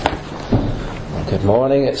Good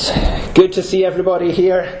morning. It's good to see everybody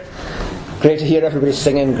here. Great to hear everybody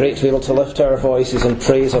singing. Great to be able to lift our voices in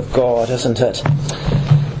praise of God, isn't it?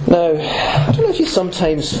 Now, I don't know if you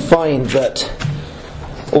sometimes find that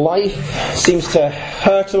life seems to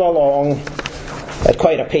hurtle along at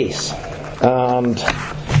quite a pace. And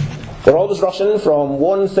we're always rushing from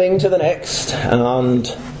one thing to the next.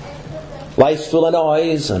 And life's full of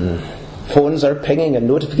noise and phones are pinging and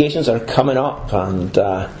notifications are coming up. And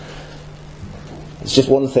it's just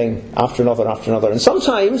one thing after another after another. And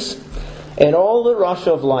sometimes, in all the rush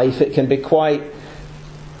of life, it can be quite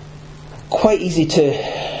easy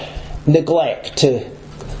to neglect to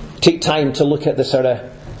take time to look at the sort of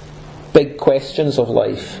big questions of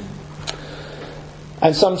life.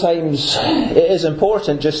 And sometimes it is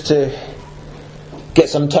important just to get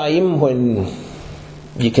some time when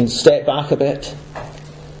you can step back a bit.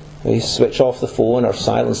 We switch off the phone or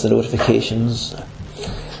silence the notifications.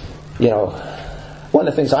 One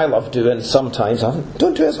of the things I love doing sometimes, I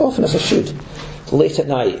don't do it as often as I should, late at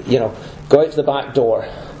night, go out to the back door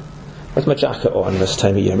with my jacket on this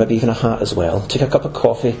time of year, maybe even a hat as well, take a cup of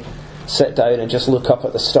coffee, sit down and just look up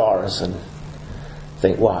at the stars and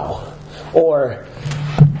think, wow. Or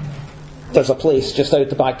there's a place just out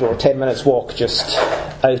the back door, 10 minutes walk just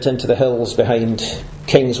out into the hills behind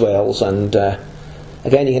Kingswells, and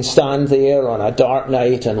again you can stand there on a dark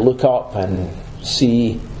night and look up and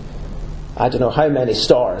see I don't know how many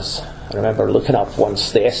stars. I remember looking up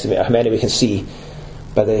once, they estimate how many we can see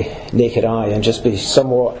by the naked eye, and just be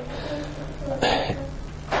somewhat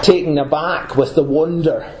taken aback with the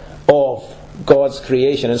wonder of God's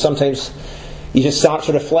creation. And sometimes you just start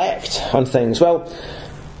to reflect on things. Well,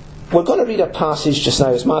 we're going to read a passage just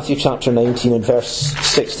now. It's Matthew chapter 19 and verse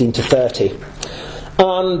 16 to 30.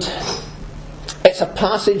 And it's a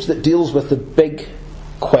passage that deals with the big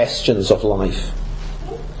questions of life.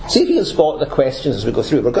 See if you can spot the questions as we go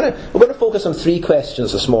through. We're going to focus on 3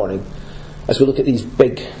 questions this morning as we look at these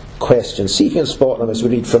big questions. See if you can spot them as we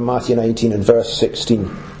read from Matthew 19 and verse 16.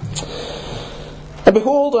 And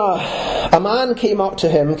behold, a man came up to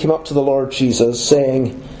the Lord Jesus,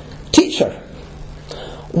 saying, "Teacher,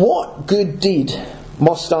 what good deed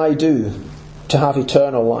must I do to have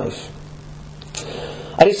eternal life?"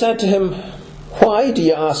 And he said to him, "Why do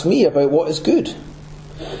you ask me about what is good?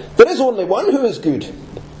 There is only one who is good.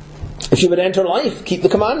 If you would enter life, keep the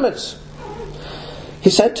commandments." He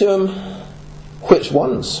said to him, "Which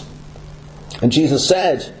ones?" And Jesus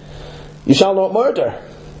said, "You shall not murder.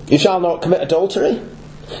 You shall not commit adultery.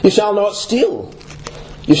 You shall not steal.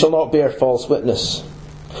 You shall not bear false witness.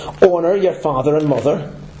 Honour your father and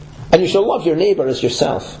mother. And you shall love your neighbour as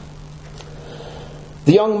yourself."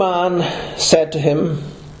 The young man said to him,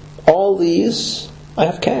 "All these I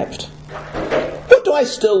have kept. What do I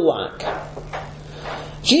still lack?"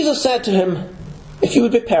 Jesus said to him, "If you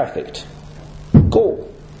would be perfect, go,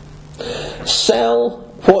 sell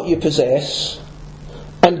what you possess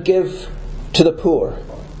and give to the poor,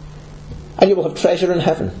 and you will have treasure in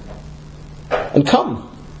heaven. And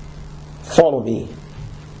come, follow me."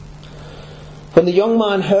 When the young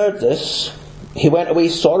man heard this, he went away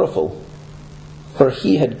sorrowful, for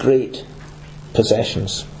he had great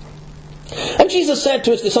possessions. And Jesus said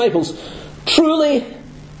to his disciples, "Truly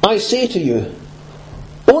I say to you,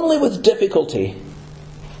 only with difficulty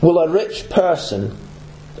will a rich person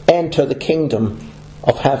enter the kingdom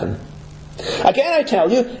of heaven. Again I tell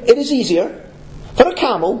you, it is easier for a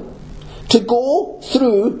camel to go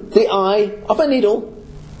through the eye of a needle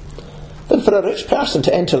than for a rich person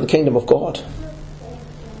to enter the kingdom of God."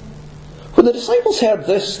 When the disciples heard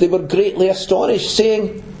this, they were greatly astonished,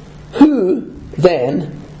 saying, "Who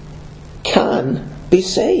then can be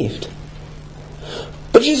saved?"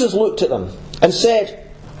 But Jesus looked at them and said,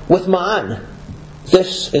 "With man,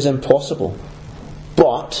 this is impossible.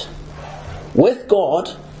 But with God,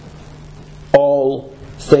 all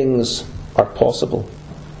things are possible."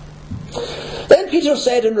 Then Peter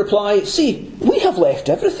said in reply, "See, we have left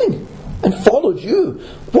everything and followed you.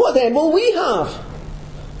 What then will we have?"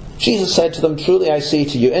 Jesus said to them, "Truly I say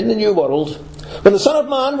to you, in the new world, when the Son of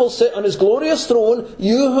Man will sit on his glorious throne,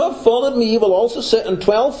 you who have followed me will also sit on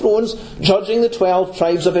 12 thrones, judging the 12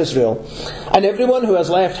 tribes of Israel. And everyone who has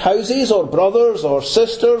left houses or brothers or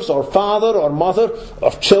sisters or father or mother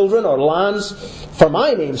or children or lands for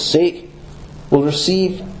my name's sake will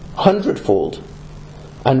receive 100-fold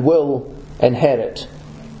and will inherit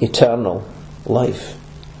eternal life.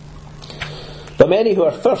 But many who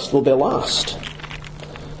are first will be last,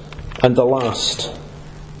 and the last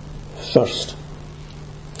first."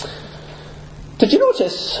 Did you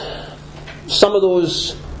notice some of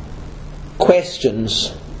those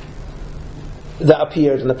questions that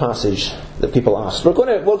appeared in the passage that people asked. We're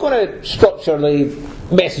going to structure the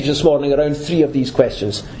message this morning around 3 of these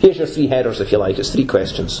questions. Here's your 3 headers, if you like. It's 3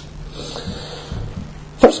 questions.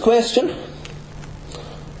 First question: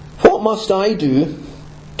 what must I do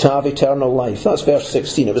to have eternal life? That's verse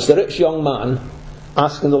 16. It was the rich young man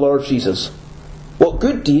asking the Lord Jesus, what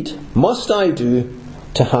good deed must I do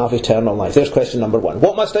to have eternal life? There's question number 1.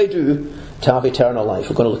 What must I do to have eternal life?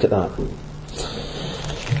 We're going to look at that.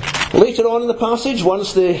 Later on in the passage,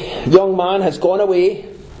 once the young man has gone away,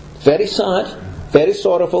 very sad, very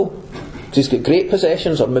sorrowful, because he's got great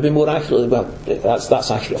possessions, or maybe more accurately, well, that's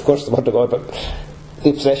actually, of course, the word of God, but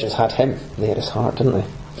the possessions had him near his heart, didn't they?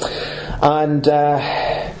 And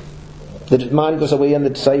the man goes away, and the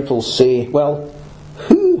disciples say, well,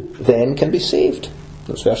 who then can be saved?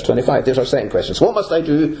 That's verse 25. There's our second question. So what must I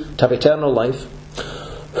do to have eternal life?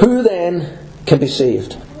 Who then can be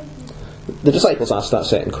saved? The disciples asked that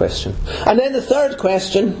second question. And then the third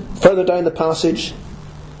question, further down the passage,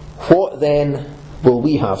 what then will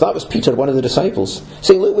we have? That was Peter, one of the disciples,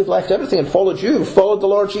 saying, look, we've left everything and followed you. We've followed the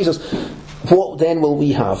Lord Jesus. What then will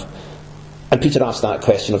we have? And Peter asked that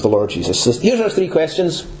question of the Lord Jesus. So here's our 3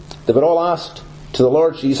 questions. They were all asked to the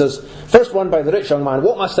Lord Jesus. First one by the rich young man,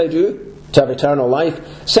 what must I do to have eternal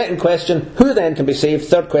life? Second question, who then can be saved?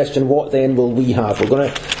 Third question, what then will we have? We're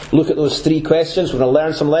going to look at those 3 questions. We're going to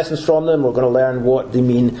learn some lessons from them. We're going to learn what they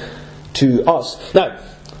mean to us. Now,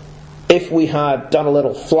 if we had done a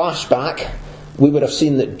little flashback, we would have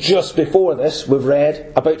seen that just before this we've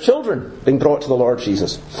read about children being brought to the Lord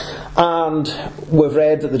Jesus. And we've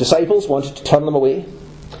read that the disciples wanted to turn them away,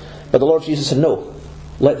 but the Lord Jesus said, no,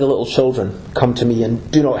 let the little children come to me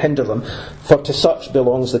and do not hinder them, for to such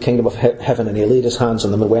belongs the kingdom of heaven. And he laid his hands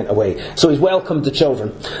on them and went away. So he's welcomed the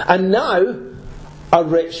children. And now a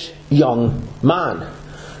rich young man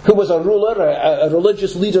who was a ruler, a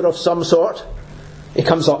religious leader of some sort, he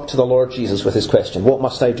comes up to the Lord Jesus with his question, what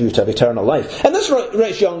must I do to have eternal life? And this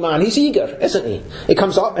rich young man, he's eager, isn't he? He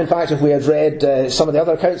comes up, in fact, if we had read some of the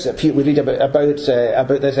other accounts that we read about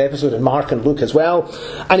this episode in Mark and Luke as well,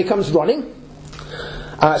 and he comes running,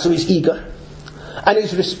 so he's eager, and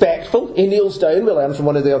he's respectful. He kneels down, we learn from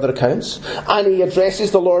one of the other accounts, and he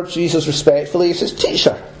addresses the Lord Jesus respectfully. He says,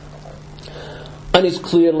 teacher. And he's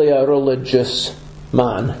clearly a religious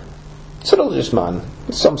man. It's a religious man,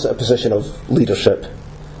 some sort of position of leadership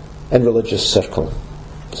in religious circles.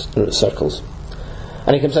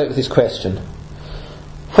 And he comes out with his question,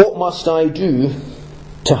 what must I do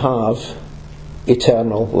to have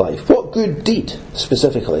eternal life? What good deed,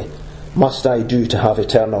 specifically, must I do to have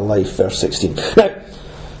eternal life? Verse 16. Now,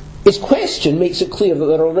 his question makes it clear that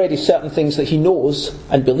there are already certain things that he knows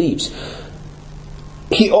and believes.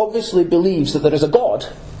 He obviously believes that there is a God.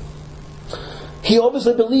 He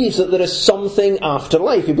obviously believes that there is something after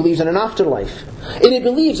life. He believes in an afterlife. And he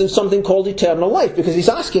believes in something called eternal life, because he's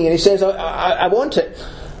asking and he says, I want it.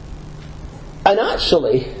 And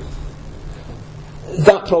actually,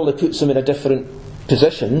 that probably puts him in a different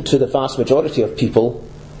position to the vast majority of people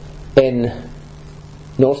in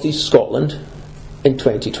North East Scotland in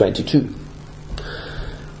 2022.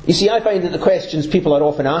 You see, I find that the questions people are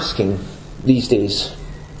often asking these days,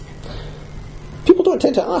 people don't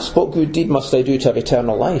tend to ask, what good deed must I do to have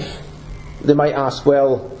eternal life? They might ask,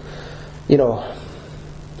 well,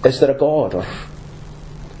 is there a God? Or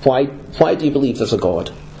why do you believe there's a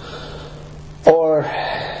God?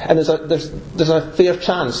 And there's a fair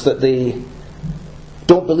chance that they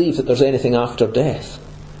don't believe that there's anything after death.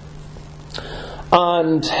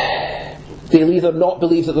 And they'll either not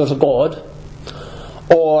believe that there's a God,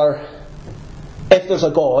 or if there's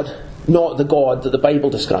a God, not the God that the Bible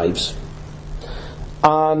describes.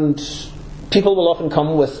 And people will often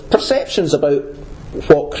come with perceptions about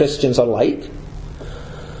what Christians are like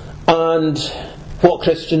and what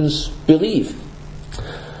Christians believe.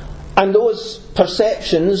 And those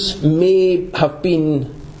perceptions may have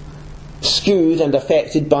been skewed and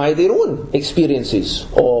affected by their own experiences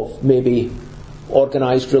of maybe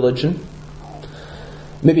organised religion,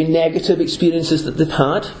 maybe negative experiences that they've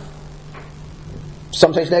had,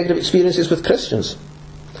 sometimes negative experiences with Christians.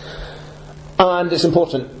 And it's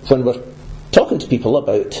important when we're talking to people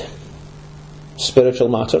about spiritual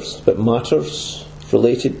matters, about matters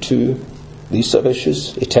related to these sort of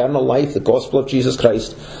issues, eternal life, the gospel of Jesus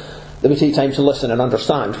Christ, that we take time to listen and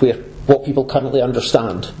understand what people currently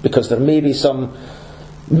understand, because there may be some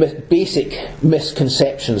basic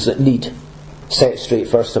misconceptions that need set straight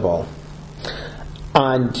first of all.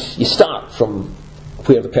 And you start from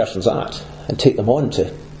where the person's at and take them on to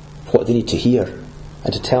what they need to hear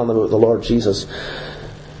and to tell them about the Lord Jesus.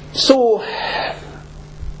 So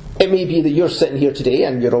it may be that you're sitting here today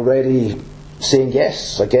and you're already saying,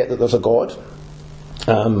 yes, I get that there's a God.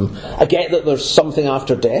 I get that there's something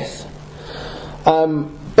after death.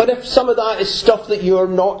 But if some of that is stuff that you're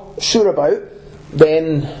not sure about,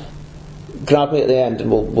 then grab me at the end and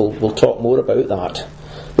we'll talk more about that.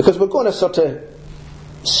 Because we're going to sort of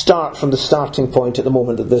start from the starting point at the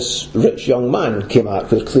moment that this rich young man came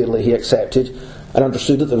at, where clearly he accepted and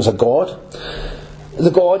understood that there was a God.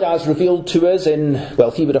 The God as revealed to us in,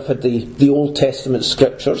 well, he would have had the Old Testament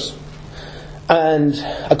scriptures. And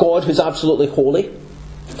a God who's absolutely holy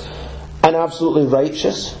and absolutely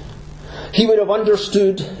righteous. He would have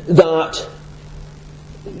understood that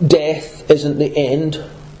death isn't the end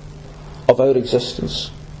of our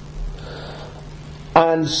existence.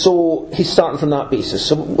 And so he's starting from that basis.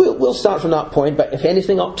 So we'll start from that point, but if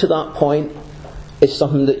anything up to that point is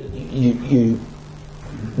something that you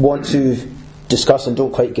want to discuss and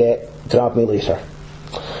don't quite get, grab me later.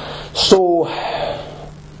 So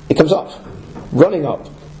he comes up, running up,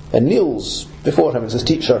 and kneels before him and says,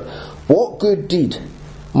 Teacher, what good deed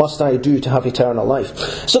must I do to have eternal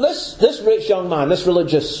life? So this rich young man, this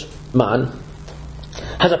religious man,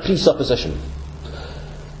 has a presupposition.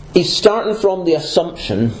 He's starting from the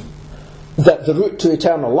assumption that the route to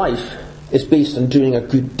eternal life is based on doing a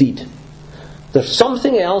good deed. There's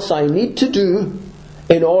something else I need to do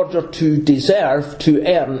in order to deserve to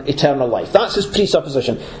earn eternal life. That's his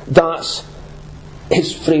presupposition. That's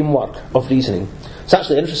his framework of reasoning. It's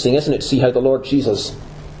actually interesting, isn't it, to see how the Lord Jesus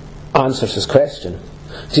answers his question.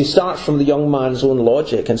 So he starts from the young man's own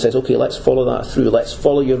logic and says, okay, let's follow that through. Let's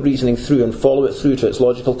follow your reasoning through and follow it through to its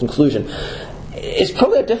logical conclusion. It's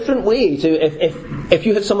probably a different way to, if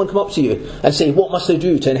you had someone come up to you and say, what must I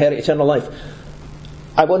do to inherit eternal life?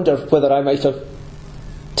 I wonder whether I might have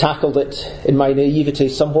tackled it in my naivety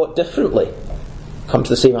somewhat differently. Come to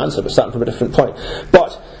the same answer, but starting from a different point.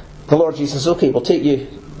 But the Lord Jesus says, okay, we'll take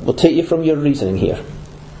you from your reasoning here.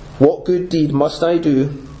 What good deed must I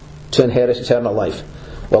do to inherit eternal life?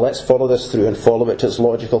 Well, let's follow this through and follow it to its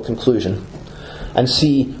logical conclusion and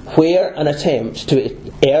see where an attempt to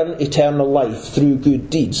earn eternal life through good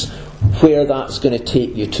deeds, where that's going to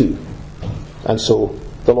take you to. And so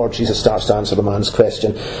the Lord Jesus starts to answer the man's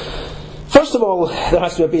question. First of all, there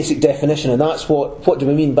has to be a basic definition, and that's what do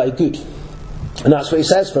we mean by good? And that's what he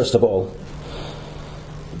says first of all.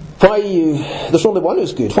 There's only one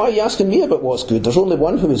who's good. Why are you asking me about what's good? There's only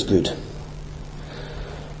one who is good.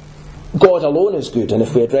 God alone is good, and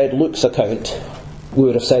if we had read Luke's account, we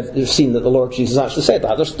would have seen that the Lord Jesus actually said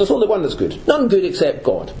that. There's only one that's good. None good except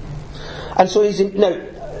God. And so now,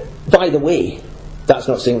 by the way, that's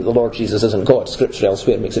not saying that the Lord Jesus isn't God. Scripture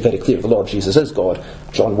elsewhere makes it very clear the Lord Jesus is God.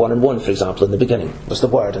 John 1:1, for example, in the beginning was the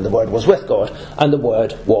Word, and the Word was with God, and the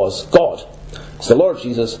Word was God. So the Lord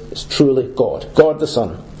Jesus is truly God. God the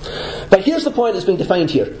Son. But here's the point that's being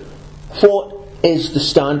defined here. What is the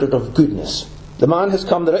standard of goodness? The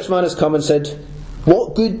rich man has come and said,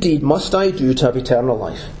 what good deed must I do to have eternal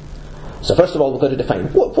life? So first of all, we've got to define,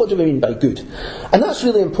 what do we mean by good? And that's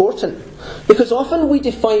really important, because often we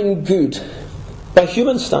define good by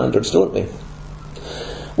human standards, don't we?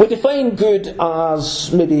 We define good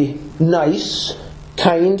as maybe nice,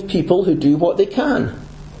 kind people who do what they can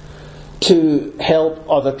to help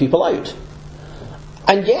other people out.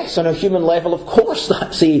 And yes, on a human level, of course,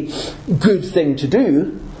 that's a good thing to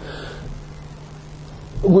do.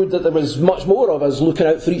 Would that there was much more of us looking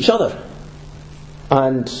out for each other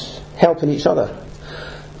and helping each other.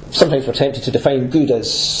 Sometimes we're tempted to define good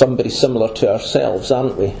as somebody similar to ourselves,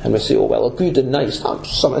 aren't we? And we say, oh well, good and nice, and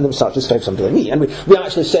then we start to describe somebody like me. And we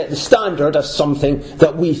actually set the standard as something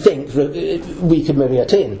that we think we could maybe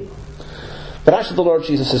attain. But actually the Lord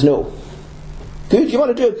Jesus says, no. Good, you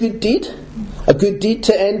want to do a good deed? A good deed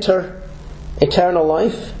to enter eternal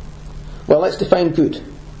life? Well, let's define good.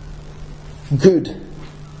 Good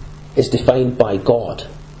is defined by God.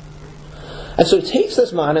 And so he takes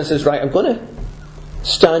this man and says, right, I'm going to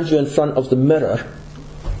stand you in front of the mirror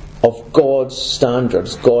of God's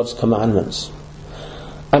standards, God's commandments.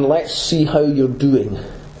 And let's see how you're doing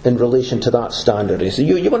in relation to that standard. So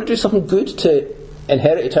you want to do something good to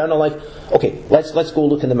inherit eternal life? Okay, let's go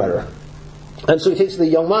look in the mirror. And so he takes the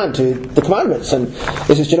young man to the commandments and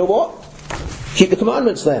he says, do you know what? Keep the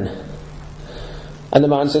commandments then. And the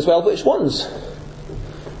man says, well, which ones?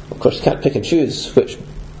 Of course, you can't pick and choose which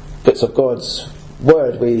bits of God's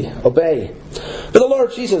word we obey. But the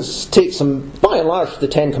Lord Jesus takes them, by and large, the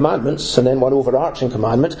 10 Commandments, and then one overarching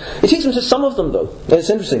commandment. He takes them to some of them, though. And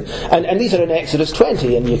it's interesting. And these are in Exodus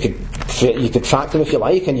 20, and you could track them if you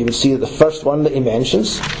like, and you would see that the first one that he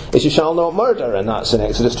mentions is you shall not murder, and that's in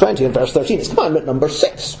Exodus 20 and verse 13. It's commandment number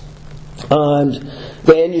 6. And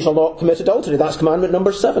then you shall not commit adultery. That's commandment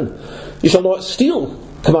number 7. You shall not steal.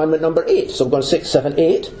 Commandment number 8. So we've gone 6, 7,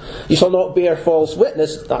 8. You shall not bear false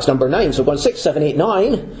witness. That's number 9. So we've gone 6, 7, 8,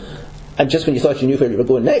 9. And just when you thought you knew where you were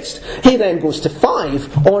going next, he then goes to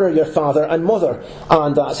 5. Honour your father and mother.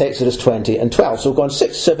 And that's Exodus 20 and 12. So we've gone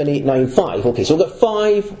 6, 7, 8, 9, 5. Okay, so we've got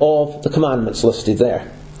 5 of the commandments listed there.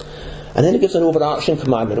 And then it gives an overarching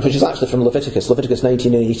commandment, which is actually from Leviticus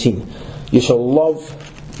 19 and 18. You shall love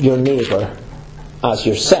your neighbour as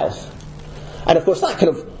yourself. And of course that kind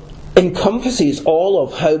of encompasses all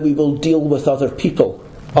of how we will deal with other people,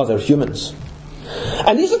 other humans.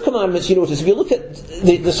 And these are commandments, you notice, if you look at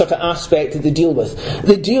the sort of aspect that they deal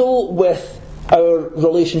with our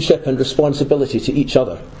relationship and responsibility to each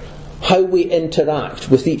other, how we interact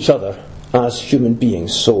with each other as human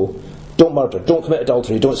beings. So, don't murder, don't commit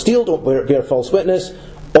adultery, don't steal, don't bear false witness,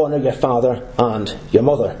 honour your father and your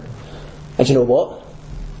mother. And you know what?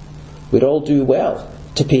 We'd all do well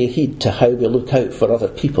to pay heed to how we look out for other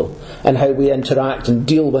people, and how we interact and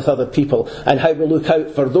deal with other people, and how we look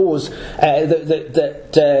out for those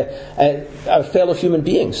our fellow human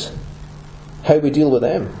beings, how we deal with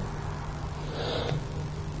them.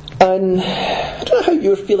 And I don't know how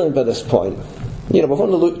you're feeling by this point. You know, we've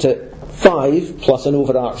only looked at 5 plus an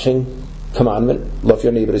overarching commandment, love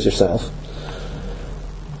your neighbour as yourself.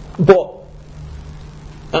 But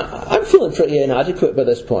I'm feeling pretty inadequate by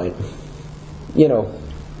this point. You know,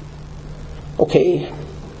 okay,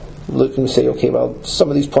 look and say, okay, well, some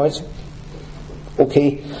of these points,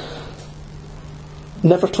 okay,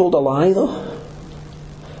 never told a lie though.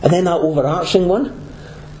 And then that overarching one,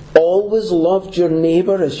 always loved your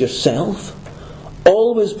neighbour as yourself,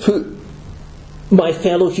 always put my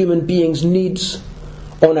fellow human beings' needs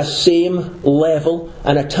on a same level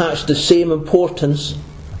and attached the same importance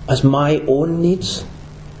as my own needs.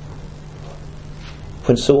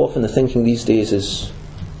 When so often the thinking these days is,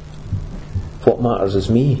 what matters is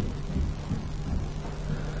me.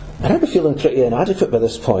 And I'd be feeling pretty inadequate by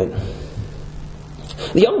this point.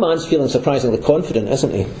 The young man's feeling surprisingly confident,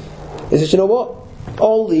 isn't he? He says, you know what?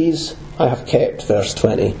 All these I have kept, verse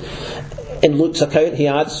 20. In Luke's account he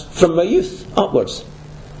adds, from my youth upwards.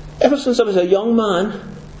 Ever since I was a young man,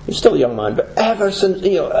 he's still a young man, but ever since,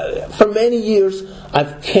 for many years,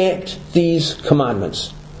 I've kept these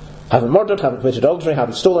commandments. Haven't murdered, haven't committed adultery,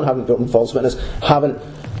 haven't stolen, haven't broken false witness, haven't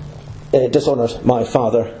dishonoured my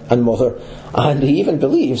father and mother. And he even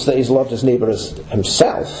believes that he's loved his neighbour as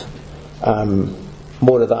himself.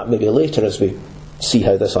 More of that maybe later as we see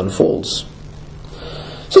how this unfolds.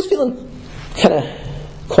 So he's feeling kind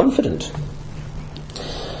of confident.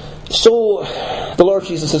 So the Lord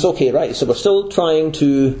Jesus says, okay, right, so we're still trying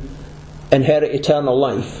to inherit eternal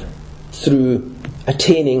life through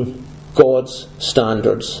attaining God's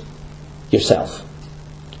standards yourself.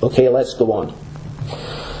 Okay, let's go on.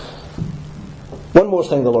 One more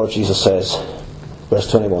thing the Lord Jesus says, verse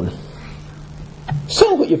 21.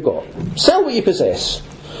 Sell what you've got. Sell what you possess.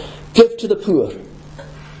 Give to the poor.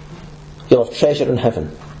 You'll have treasure in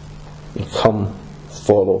heaven. And come,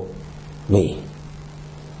 follow me.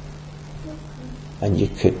 And you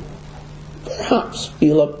could perhaps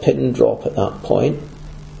feel a pin drop at that point.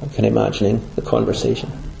 I can imagining the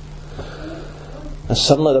conversation. And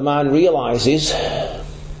suddenly the man realises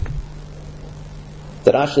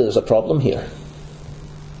that actually there's a problem here.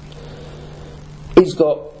 He's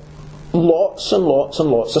got lots and lots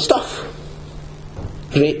and lots of stuff.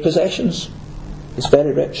 Great possessions. He's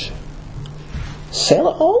very rich. Sell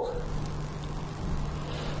it all?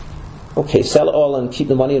 Okay, sell it all and keep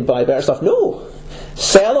the money and buy better stuff. No!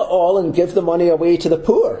 Sell it all and give the money away to the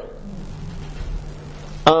poor.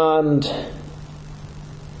 And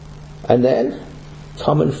then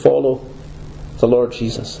come and follow the Lord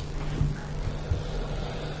Jesus.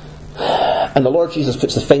 And the Lord Jesus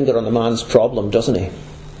puts the finger on the man's problem, doesn't he? He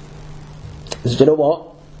says, do you know what?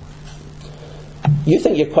 You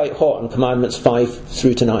think you're quite hot on commandments 5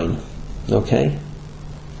 through to 9. Okay?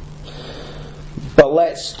 But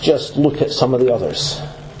let's just look at some of the others.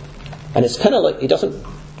 And it's kind of like he doesn't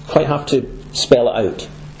quite have to spell it out.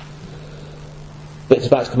 But it's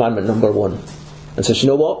back to commandment number 1. And says, you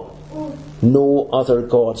know what? No other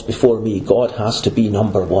gods before me. God has to be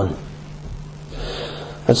number 1.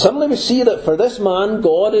 And suddenly we see that for this man,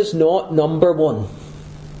 God is not number 1.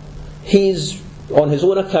 He's, on his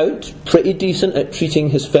own account, pretty decent at treating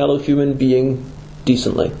his fellow human being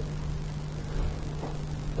decently.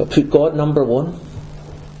 But put God number 1.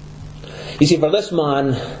 You see, for this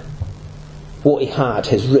man, what he had,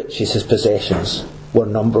 his riches, his possessions, were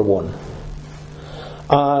number 1.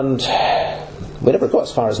 And we never got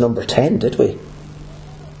as far as number 10, did we?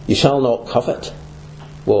 You shall not covet.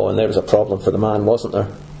 Whoa, and there was a problem for the man, wasn't there?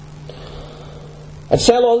 And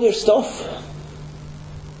sell all your stuff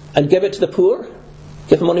and give it to the poor?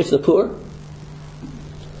 Give money to the poor?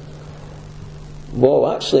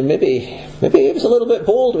 Whoa, actually, maybe he was a little bit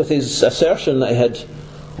bold with his assertion that he had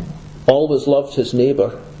always loved his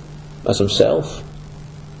neighbour as himself.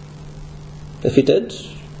 If he did,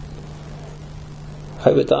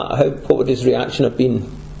 what would his reaction have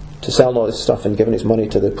been to selling all his stuff and giving his money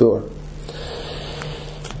to the poor?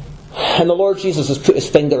 And the Lord Jesus has put his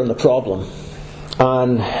finger on the problem,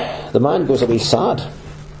 and the man goes away sad.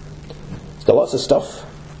 He's got lots of stuff,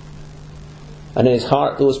 and in his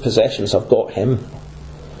heart those possessions have got him,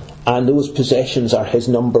 and those possessions are his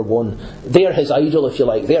number one. They're his idol, if you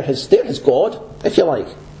like. They're his God, if you like.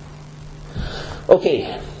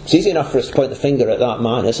 Okay, it's easy enough for us to point the finger at that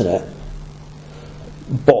man, isn't it?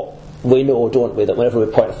 But we know, don't we, that whenever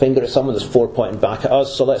we point a finger at someone, there's four pointing back at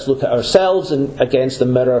us. So let's look at ourselves and against the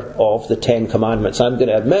mirror of the Ten Commandments. I'm going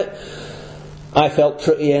to admit, I felt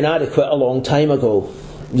pretty inadequate a long time ago.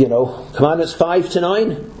 You know, Commandments 5 to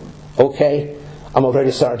 9. Okay, I'm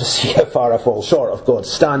already starting to see how far I fall short of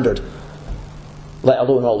God's standard. Let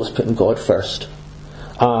alone always putting God first.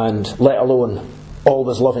 And let alone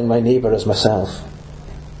always loving my neighbour as myself.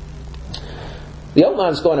 The young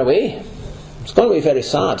man's gone away. He's gone away very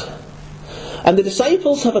sad. And the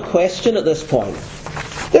disciples have a question at this point.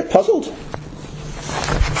 They're puzzled.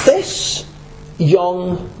 This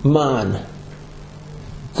young man,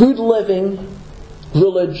 good living,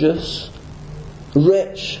 religious,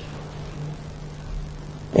 rich,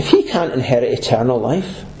 if he can't inherit eternal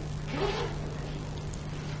life,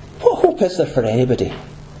 what hope is there for anybody?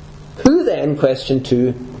 Who then, question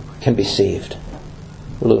 2, can be saved?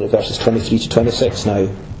 We're looking at verses 23 to 26 now.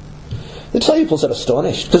 The disciples are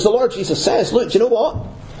astonished, because the Lord Jesus says, look, do you know what?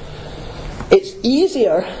 It's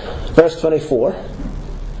easier, verse 24,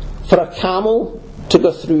 for a camel to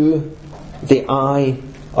go through the eye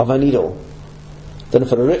of a needle than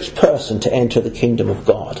for a rich person to enter the kingdom of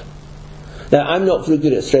God. Now, I'm not very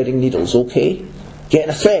good at threading needles, okay?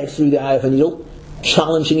 Getting a thread through the eye of a needle,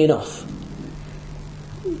 challenging enough.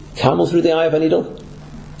 Camel through the eye of a needle?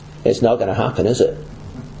 It's not going to happen, is it?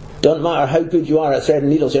 Doesn't matter how good you are at threading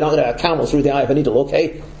needles, you're not going to get a camel through the eye of a needle,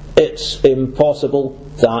 okay? It's impossible.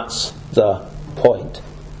 That's the point.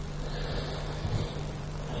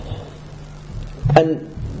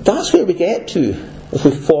 And that's where we get to if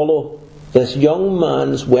we follow this young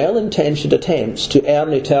man's well-intentioned attempts to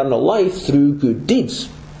earn eternal life through good deeds.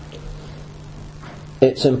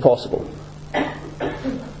 It's impossible.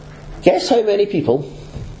 Guess how many people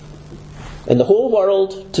in the whole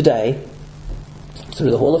world today,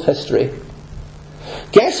 through the whole of history,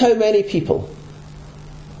 guess how many people,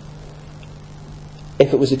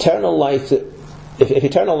 if it was eternal life, that if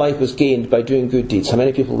eternal life was gained by doing good deeds, how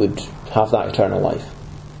many people would have that eternal life?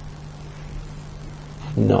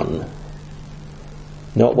 None.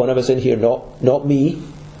 Not one of us in here, not me,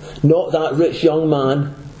 not that rich young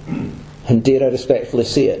man, and dare I respectfully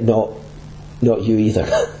say it, not you either.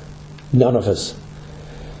 None of us.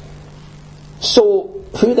 So,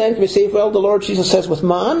 who then can be saved? Well, the Lord Jesus says with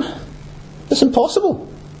man, it's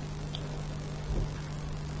impossible.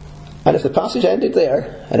 And if the passage ended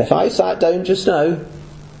there, and if I sat down just now,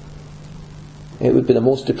 it would be the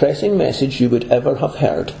most depressing message you would ever have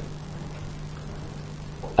heard.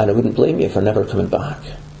 And I wouldn't blame you for never coming back.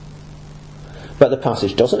 But the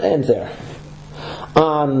passage doesn't end there.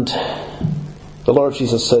 And the Lord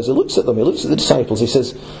Jesus says, he looks at them, he looks at the disciples, he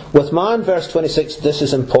says, with man, verse 26, this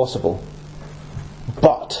is impossible.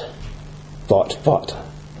 But,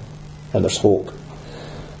 and there's hope.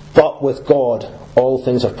 But with God, all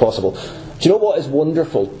things are possible. Do you know what is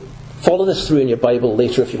wonderful? Follow this through in your Bible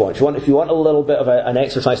later if you want. If you want a little bit of an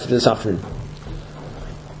exercise to do this afternoon,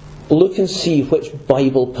 look and see which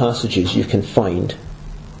Bible passages you can find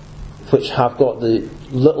which have got the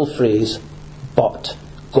little phrase, but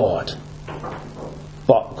God.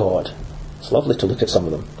 But God. It's lovely to look at some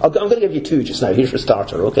of them. I'm going to give you 2 just now. Here's your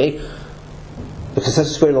starter, okay? Because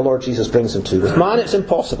this is where the Lord Jesus brings them to. With man it's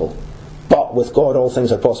impossible, but with God all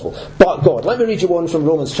things are possible. But God. Let me read you one from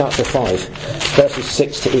Romans chapter 5, verses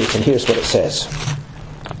 6 to 8, and here's what it says.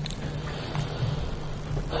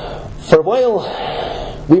 For while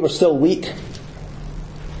we were still weak,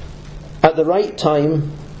 at the right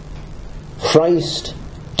time Christ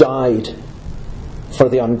died for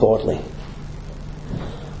the ungodly.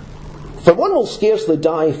 For one will scarcely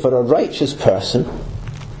die for a righteous person,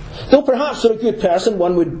 though perhaps for a good person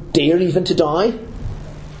one would dare even to die.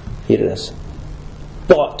 Here it is.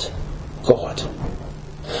 But God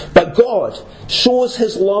shows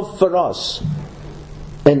his love for us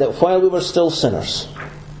in that while we were still sinners,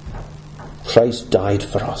 Christ died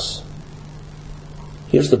for us.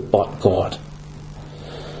 Here's the but God.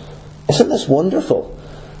 Isn't this wonderful?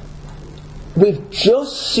 We've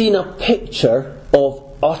just seen a picture of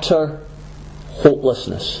utter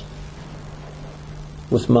hopelessness.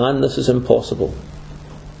 With man, this is impossible.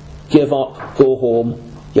 Give up, go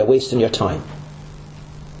home, you're wasting your time.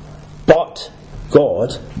 But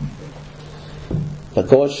God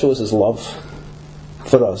shows His love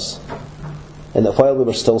for us, and that while we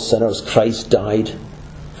were still sinners, Christ died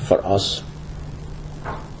for us.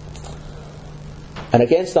 And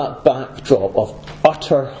against that backdrop of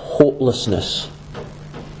utter hopelessness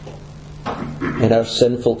in our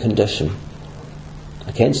sinful condition,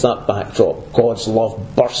 against that backdrop, God's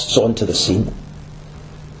love bursts onto the scene.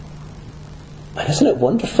 And isn't it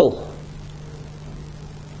wonderful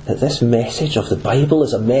that this message of the Bible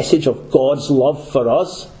is a message of God's love for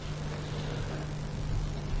us?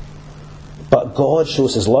 But God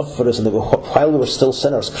shows His love for us, and that while we were still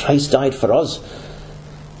sinners, Christ died for us.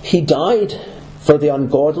 He died for the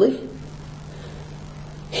ungodly.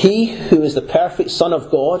 He who is the perfect Son of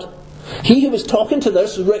God, He who was talking to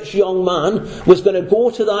this rich young man, was going to go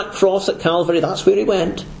to that cross at Calvary. That's where He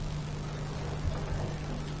went.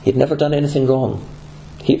 He'd never done anything wrong.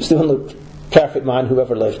 He was the only perfect man who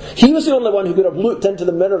ever lived. He was the only one who could have looked into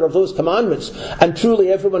the mirror of those commandments, and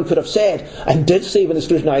truly everyone could have said, and did say when they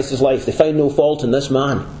scrutinised his life, they found no fault in this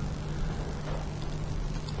man.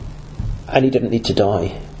 And He didn't need to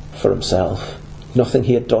die for Himself. Nothing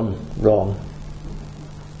He had done wrong.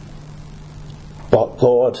 But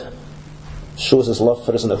God shows His love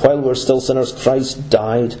for us, and that while we were still sinners, Christ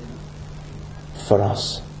died for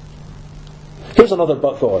us. Here's another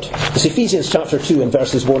but God. It's Ephesians chapter 2 and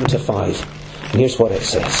verses 1 to 5. And here's what it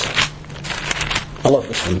says. I love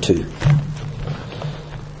this one too.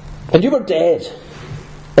 And you were dead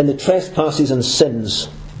in the trespasses and sins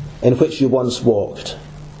in which you once walked,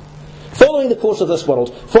 following the course of this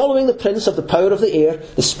world, following the prince of the power of the air,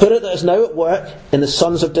 the spirit that is now at work in the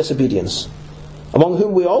sons of disobedience, among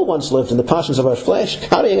whom we all once lived in the passions of our flesh,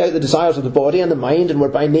 carrying out the desires of the body and the mind, and were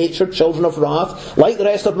by nature children of wrath, like the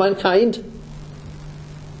rest of mankind.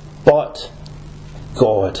 But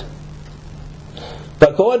God,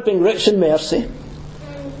 being rich in mercy,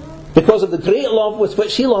 because of the great love with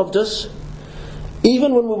which He loved us,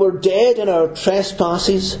 even when we were dead in our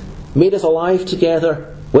trespasses, made us alive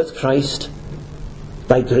together with Christ.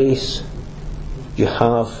 By grace you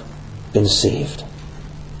have been saved.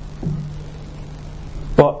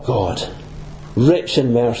 But God, rich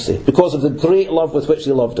in mercy, because of the great love with which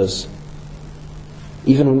He loved us,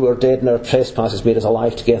 even when we were dead in our trespasses, made us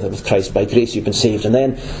alive together with Christ. By grace you've been saved. And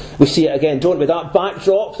then we see it again, don't we? That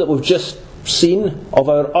backdrop that we've just seen of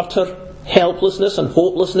our utter helplessness and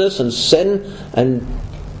hopelessness and sin and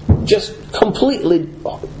just completely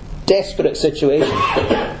desperate situation.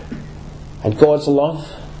 And God's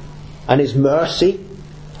love and His mercy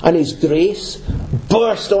and His grace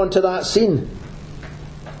burst onto that scene.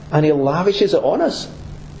 And He lavishes it on us.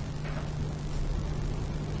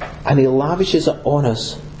 And He lavishes it on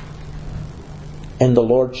us in the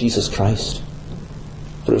Lord Jesus Christ.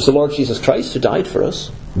 For it was the Lord Jesus Christ who died for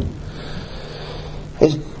us.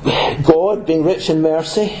 Is God, being rich in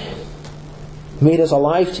mercy, made us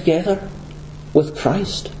alive together with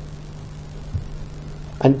Christ.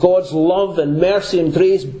 And God's love and mercy and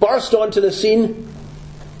grace burst onto the scene,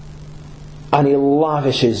 and He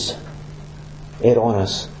lavishes it on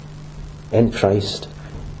us in Christ.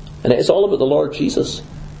 And it is all about the Lord Jesus.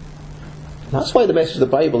 That's why the message of the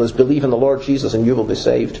Bible is believe in the Lord Jesus and you will be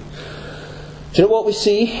saved. Do you know what we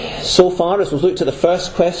see so far as we've looked at the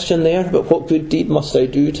first question there about what good deed must I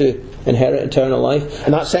do to inherit eternal life?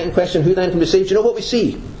 And that second question, who then can be saved? Do you know what we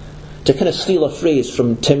see? To kind of steal a phrase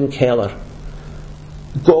from Tim Keller,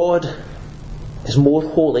 God is more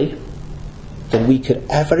holy than we could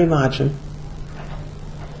ever imagine,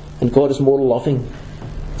 and God is more loving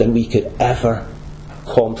than we could ever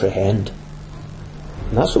comprehend.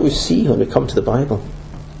 And that's what we see when we come to the Bible.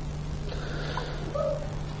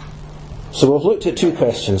 So we've looked at two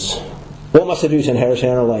questions. What must I do to inherit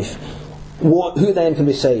eternal life? Who then can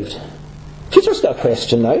be saved? Peter's got a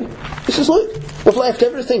question now. He says, look, we've left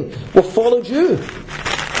everything. We've followed you.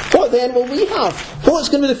 What then will we have? What's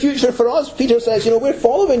going to be the future for us? Peter says, we're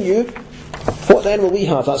following you. What then will we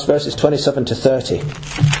have? That's verses 27 to 30.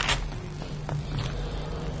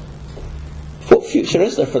 What future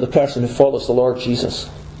is there for the person who follows the Lord Jesus?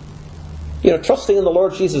 Trusting in the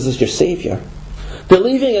Lord Jesus as your Saviour,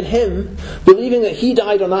 believing in Him, believing that He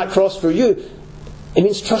died on that cross for you, it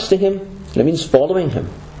means trusting Him, and it means following Him.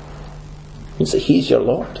 It means that He's your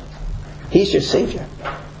Lord. He's your Saviour.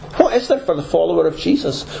 What is there for the follower of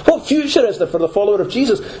Jesus? What future is there for the follower of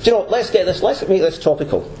Jesus? Do you know, let's make this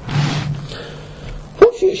topical.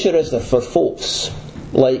 What future is there for folks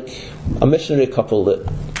like a missionary couple that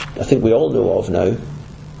I think we all know of now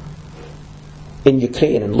in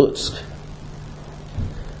Ukraine, in Lutsk?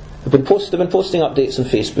 They've been posting updates on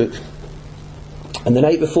Facebook, and the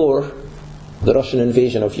night before the Russian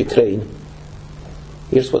invasion of Ukraine,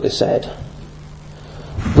 here's what they said.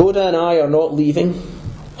 Rhoda and I are not leaving.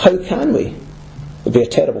 How can we? It would be a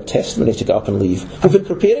terrible testimony to get up and leave. We've been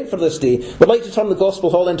preparing for this day. We'd like to turn the Gospel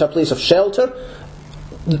Hall into a place of shelter.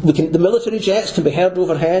 The military jets can be heard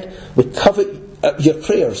overhead. We covet your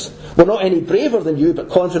prayers. We're not any braver than you, but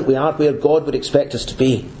confident we are where God would expect us to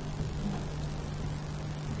be.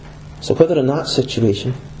 So whether in that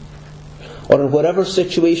situation, or in whatever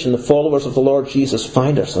situation the followers of the Lord Jesus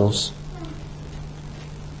find ourselves,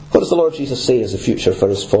 what does the Lord Jesus say is the future for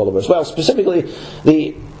his followers? Well, specifically,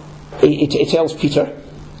 he tells Peter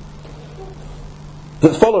that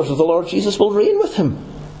the followers of the Lord Jesus will reign with him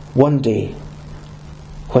one day,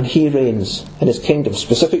 when he reigns in his kingdom.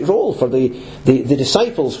 Specific role for the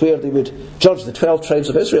disciples, where they would judge the 12 tribes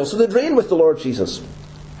of Israel. So they'd reign with the Lord Jesus.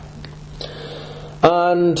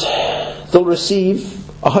 And they'll receive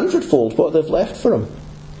 100-fold what they've left for him.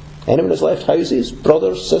 Anyone has left houses,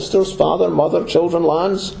 brothers, sisters, father, mother, children,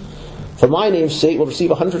 lands, for my name's sake will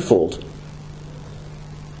receive 100-fold.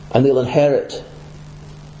 And they'll inherit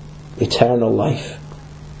eternal life.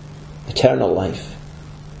 Eternal life.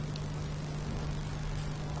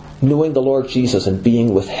 Knowing the Lord Jesus and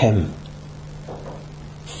being with him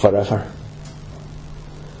forever.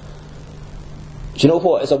 Do you know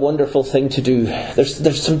what is a wonderful thing to do?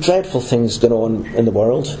 There's some dreadful things going on in the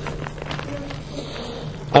world.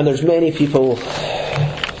 And there's many people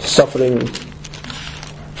suffering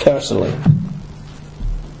personally.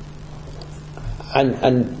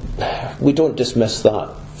 And we don't dismiss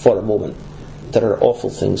that for a moment. There are awful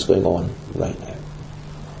things going on right now.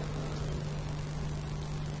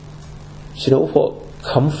 Do you know what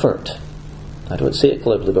comfort, I don't say it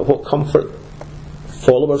glibly, but what comfort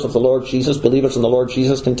followers of the Lord Jesus, believers in the Lord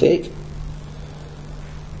Jesus can take?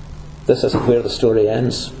 This isn't where the story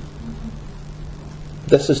ends.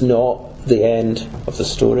 This is not the end of the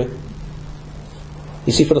story.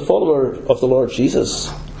 You see, for the follower of the Lord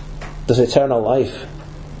Jesus, there's eternal life.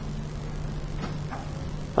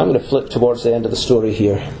 I'm going to flip towards the end of the story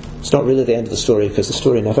here. It's not really the end of the story, because the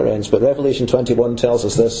story never ends, but Revelation 21 tells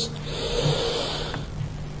us this.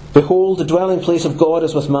 Behold, the dwelling place of God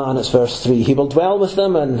is with man, it's verse 3. He will dwell with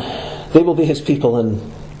them, and they will be his people,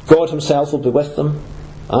 and God himself will be with them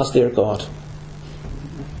as their God.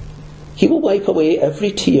 He will wipe away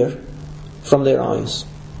every tear from their eyes.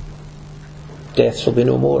 Death shall be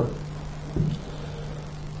no more.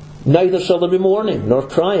 Neither shall there be mourning, nor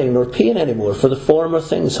crying, nor pain any more, for the former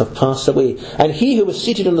things have passed away. And he who was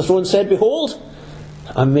seated on the throne said, Behold,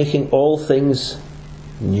 I'm making all things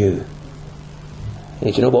new.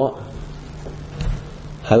 And do you know what?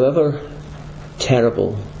 However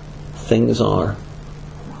terrible things are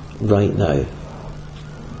right now,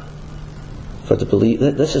 for the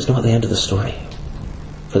believer, this is not the end of the story.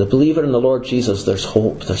 For the believer in the Lord Jesus, there's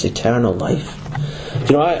hope, there's eternal life.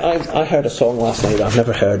 You know, I heard a song last night that I've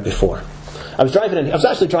never heard before. I was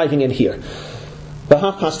actually driving in here.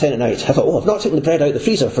 About 10:30 at night, I thought, I've not taken the bread out of the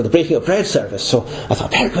freezer for the breaking of bread service. So I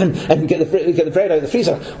thought, better go in and get the bread out of the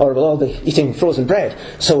freezer, or we'll all be eating frozen bread.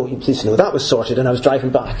 So you're pleased to know that was sorted, and I was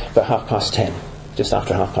driving back about 10:30, just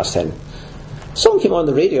after 10:30. A song came on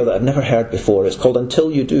the radio that I'd never heard before. It's called Until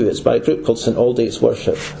You Do. It's by a group called St Aldate's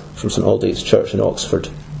Worship, from St Aldate's Church in Oxford.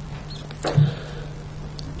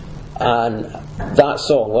 And that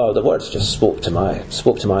song, wow, the words just spoke to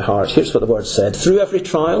my heart. Here's what the words said. Through every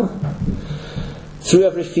trial, through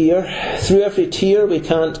every fear, through every tear we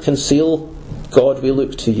can't conceal, God, we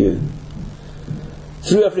look to you.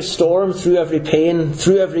 Through every storm, through every pain,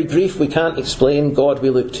 through every grief we can't explain, God, we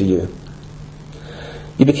look to you.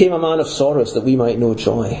 You became a man of sorrows that we might know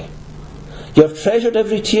joy. You have treasured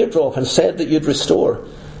every teardrop and said that you'd restore.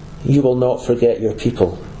 You will not forget your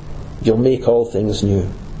people. You'll make all things new.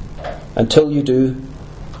 Until you do,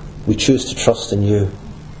 we choose to trust in you.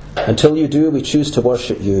 Until you do, we choose to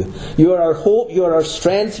worship you. You are our hope, you are our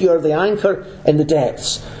strength, you are the anchor in the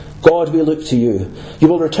depths. God, we look to you. You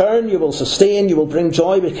will return, you will sustain, you will bring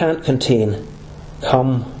joy we can't contain.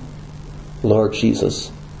 Come, Lord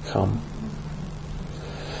Jesus, come.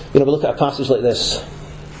 You know, we look at a passage like this.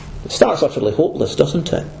 It starts utterly hopeless,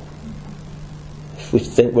 doesn't it? If we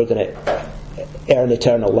think we're going to earn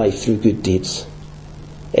eternal life through good deeds.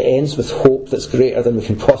 It ends with hope that's greater than we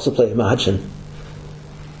can possibly imagine.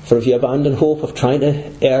 For if you abandon hope of trying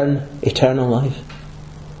to earn eternal life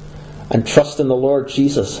and trust in the Lord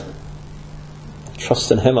Jesus,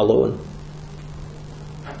 trust in Him alone,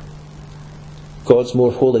 God's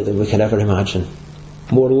more holy than we can ever imagine,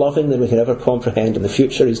 more loving than we can ever comprehend, and the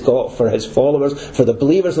future He's got for His followers, for the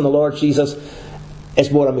believers in the Lord Jesus,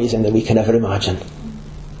 is more amazing than we can ever imagine.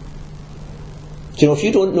 Do you know, if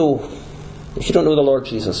you don't know the Lord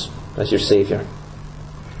Jesus as your Saviour,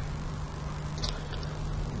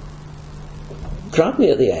 grab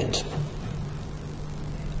me at the end.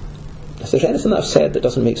 If there's anything that I've said that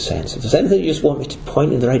doesn't make sense, if there's anything you just want me to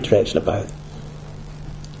point in the right direction about,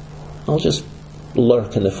 I'll just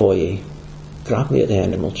lurk in the foyer. Grab me at the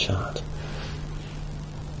end and we'll chat.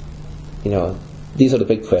 You know, these are the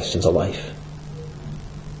big questions of life.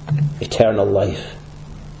 Eternal life.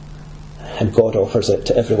 And God offers it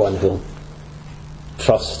to everyone who'll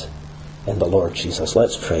trust in the Lord Jesus.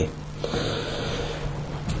 Let's pray.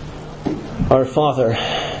 Our Father,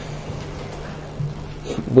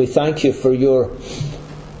 we thank You for Your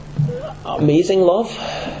amazing love.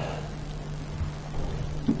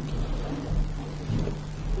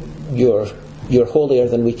 You're holier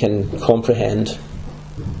than we can comprehend.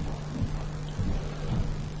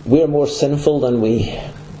 We're more sinful than we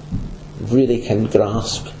really can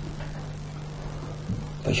grasp.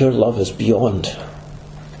 But Your love is beyond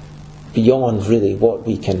really what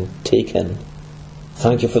we can take in.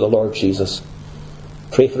 Thank You for the Lord Jesus.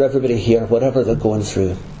 Pray for everybody here, whatever they're going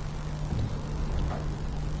through.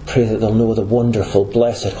 Pray that they'll know the wonderful,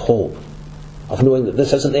 blessed hope of knowing that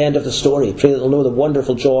this isn't the end of the story. Pray that they'll know the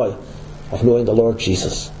wonderful joy of knowing the Lord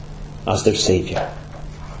Jesus as their Saviour.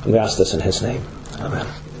 And we ask this in His name. Amen.